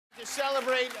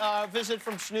celebrate a visit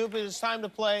from Snoop, it is time to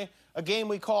play a game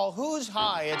we call Who's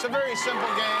High? It's a very simple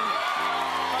game.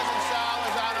 Cousin Sal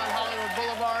is out on Hollywood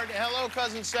Boulevard. Hello,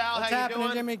 Cousin Sal. What's How you happening,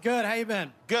 doing? Jimmy? Good. How you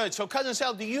been? Good. So, Cousin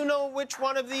Sal, do you know which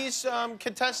one of these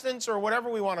contestants, or whatever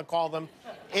we want to call them,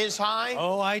 is high?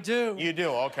 Oh, I do. You do?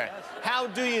 Okay. How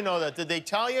do you know that? Did they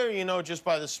tell you, or you know just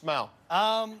by the smell?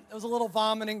 It was a little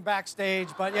vomiting backstage,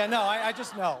 but yeah, no, I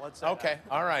just know. Let's say Okay.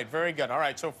 All right. Very good. All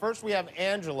right. So first we have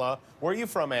Angela. Where are you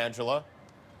from, Angela?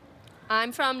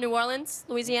 I'm from New Orleans,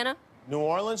 Louisiana. New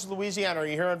Orleans, Louisiana. Are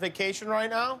you here on vacation right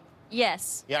now?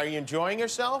 Yes. Yeah. Are you enjoying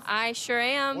yourself? I sure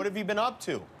am. What have you been up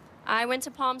to? I went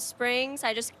to Palm Springs.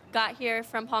 I just got here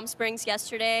from Palm Springs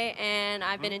yesterday, and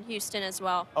I've been in Houston as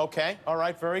well. Okay. All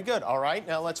right. Very good. All right.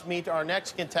 Now let's meet our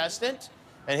next contestant.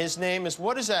 And his name is,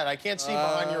 what is that? I can't see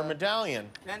behind your medallion.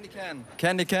 Candy Ken.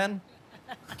 Candy Ken?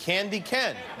 Candy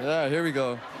Ken. Yeah, here we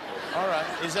go. All right.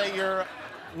 Is that your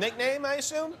nickname, I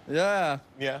assume? Yeah.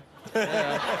 Yeah.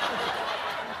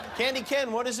 Candy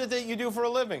Ken, what is it that you do for a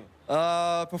living?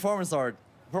 Performance art.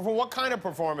 What kind of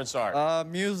performance art?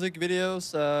 Music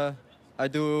videos. I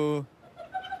do...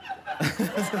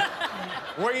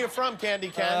 Where are you from, Candy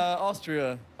Ken?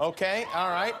 Austria. Okay, all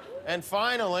right. And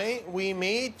finally, we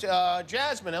meet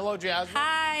Jasmine. Hello, Jasmine.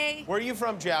 Hi. Where are you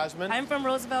from, Jasmine? I'm from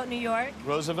Roosevelt, New York.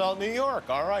 Roosevelt, New York.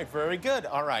 All right, very good.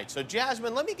 All right, so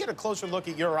Jasmine, let me get a closer look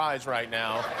at your eyes right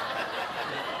now.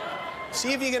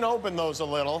 See if you can open those a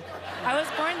little. I was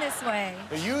born this way.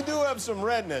 You do have some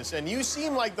redness, and you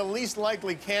seem like the least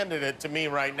likely candidate to me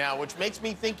right now, which makes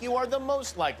me think you are the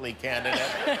most likely candidate.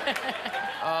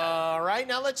 All right,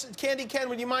 now let's, Candy Ken,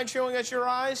 would you mind showing us your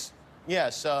eyes?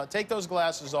 Yes, take those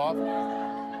glasses off.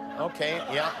 Okay,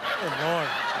 yeah. Good Lord.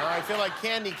 I feel like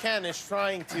Candy Ken is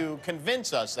trying to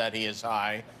convince us that he is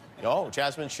high. Oh,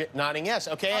 Jasmine nodding yes.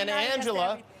 Okay, and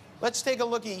Angela, let's take a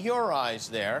look at your eyes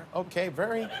there. Okay,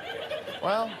 very,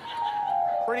 well,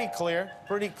 pretty clear,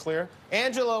 pretty clear.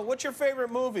 Angela, what's your favorite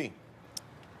movie?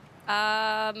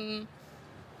 I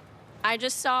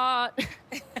just saw...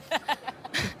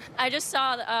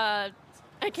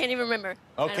 I can't even remember.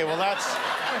 Okay, well, that's...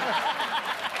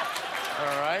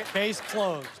 All right. Case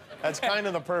closed. That's kind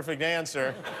of the perfect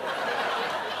answer.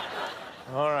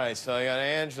 All right, so I got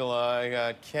Angela, I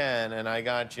got Ken, and I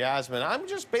got Jasmine. I'm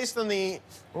just based on the...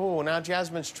 Oh, now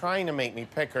Jasmine's trying to make me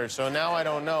pick her, so now I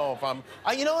don't know if I'm...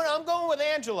 you know what? I'm going with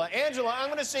Angela. Angela, I'm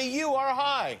going to say you are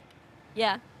high.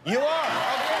 Yeah. You are?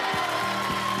 Okay.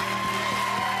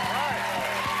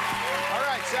 All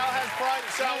right, Sal has pride.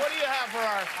 Sal, what do you have for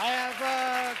our... I have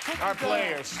cookie Our dough.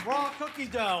 players. Raw cookie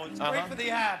dough. It's great for the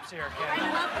abs here, Ken.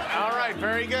 All right,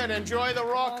 very good. Enjoy the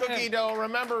raw cookie dough.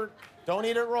 Remember, don't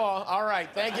eat it raw. All right,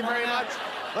 thank you very much.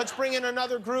 Let's bring in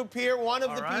another group here. One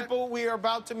of the people we are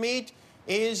about to meet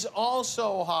is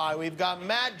also high. We've got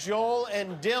Matt, Joel,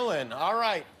 and Dylan. All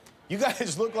right, you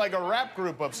guys look like a rap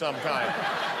group of some kind.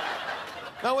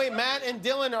 No, wait, Matt and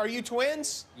Dylan, are you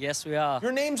twins? Yes, we are.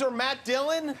 Your names are Matt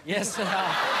Dylan? Yes, we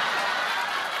are.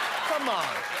 Come on.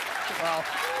 Well,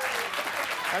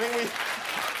 I think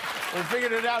we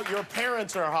figured it out. Your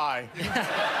parents are high.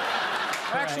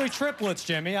 They're actually triplets,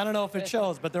 Jimmy. I don't know if it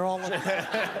shows, but they're all...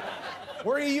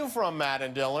 Where are you from, Matt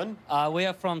and Dylan? We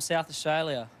are from South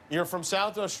Australia. You're from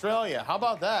South Australia. How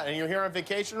about that? And you're here on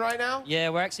vacation right now? Yeah,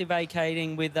 we're actually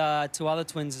vacating with two other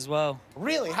twins as well.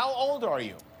 Really? How old are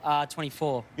you?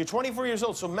 24. You're 24 years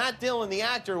old. So Matt Dillon, the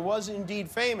actor, was indeed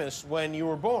famous when you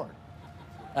were born.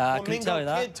 Couldn't tell you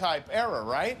that. Kid type era,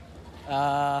 right?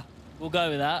 We'll go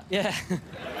with that, yeah.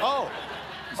 Oh,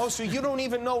 so you don't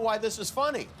even know why this is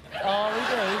funny? Oh,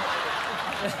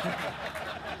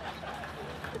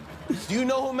 we do. Do you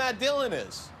know who Matt Dillon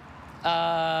is?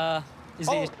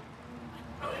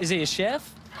 Is he a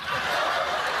chef?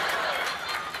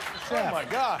 Oh, my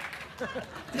God.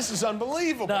 This is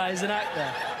unbelievable. No, he's an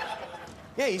actor.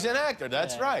 Yeah, he's an actor.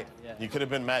 That's right. Yeah. You could have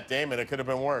been Matt Damon. It could have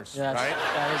been worse, Yeah, right?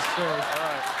 that is true.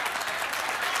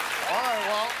 All right,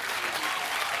 well.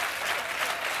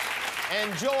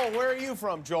 And Joel, where are you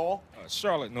from, Joel?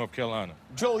 Charlotte, North Carolina.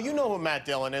 Joel, you know who Matt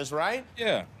Dillon is, right?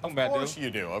 Yeah, I'm Matt Dillon. Of course you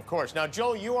do, of course. Now,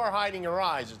 Joel, you are hiding your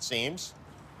eyes, it seems.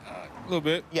 A little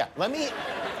bit. Yeah,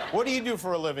 what do you do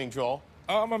for a living, Joel?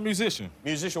 I'm a musician.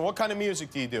 Musician. What kind of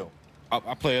music do you do?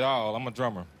 I play it all. I'm a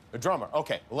drummer. A drummer.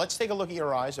 Okay, well, let's take a look at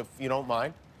your eyes, if you don't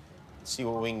mind. Let's see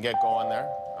what we can get going there.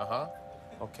 Uh-huh.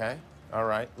 Okay. All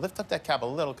right. Lift up that cap a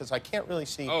little, because I can't really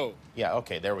see. Oh. Yeah,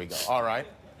 okay, there we go. All right.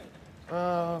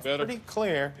 Better? Pretty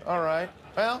clear. All right.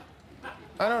 Well,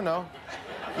 I don't know.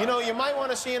 You know, you might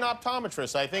want to see an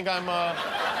optometrist. I think I'm,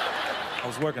 I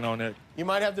was working on that. You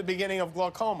might have the beginning of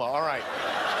glaucoma. All right.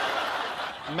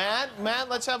 Matt,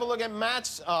 let's have a look at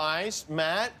Matt's eyes.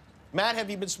 Matt, Matt, have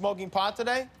you been smoking pot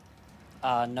today?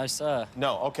 No, sir.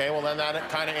 No. Okay, well, then that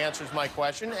kind of answers my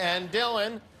question. And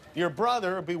Dylan, your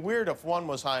brother, it'd be weird if one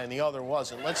was high and the other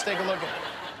wasn't. Let's take a look at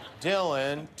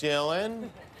Dylan. Dylan.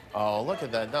 Oh, look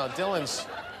at that. No, Dylan's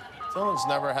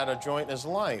never had a joint in his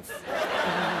life.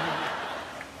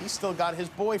 He's still got his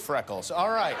boy freckles. All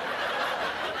right.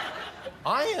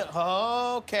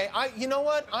 Okay. You know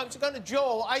what? I'm going to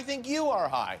Joel. I think you are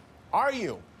high. Are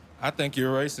you? I think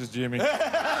you're racist, Jimmy.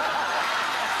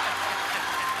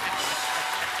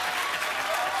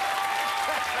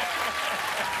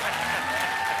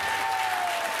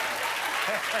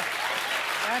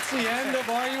 That's the end of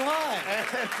Are You High?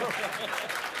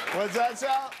 What's that,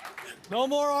 Sal? No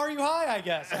more Are You High, I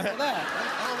guess, after that.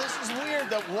 Oh, this is weird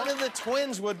that one of the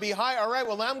twins would be high. All right,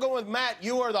 well, now I'm going with Matt.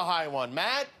 You are the high one.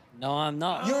 Matt? No, I'm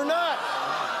not. You're not.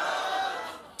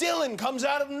 Dylan comes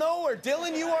out of nowhere.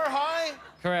 Dylan, you are high?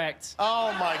 Correct.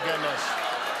 Oh, my goodness.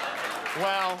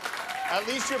 Well, at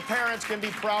least your parents can be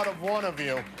proud of one of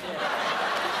you.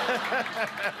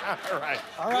 All right.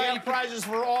 We have prizes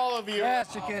for all of you.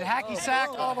 Yes, you could hacky sack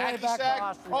all the way back to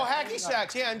Austria. Oh, hacky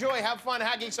sacks. Yeah, enjoy. Have fun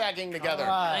hacky sacking together.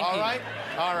 All right.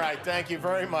 All right. Thank you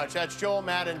very much. That's Joel,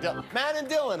 Matt, and Dylan. Matt and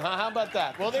Dylan, huh? How about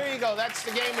that? Well, there you go. That's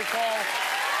the game we call Who's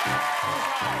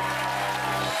High?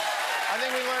 I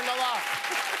think we learned a lot.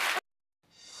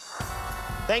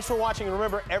 Thanks for watching. And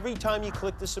remember, every time you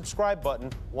click the subscribe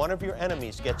button, one of your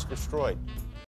enemies gets destroyed.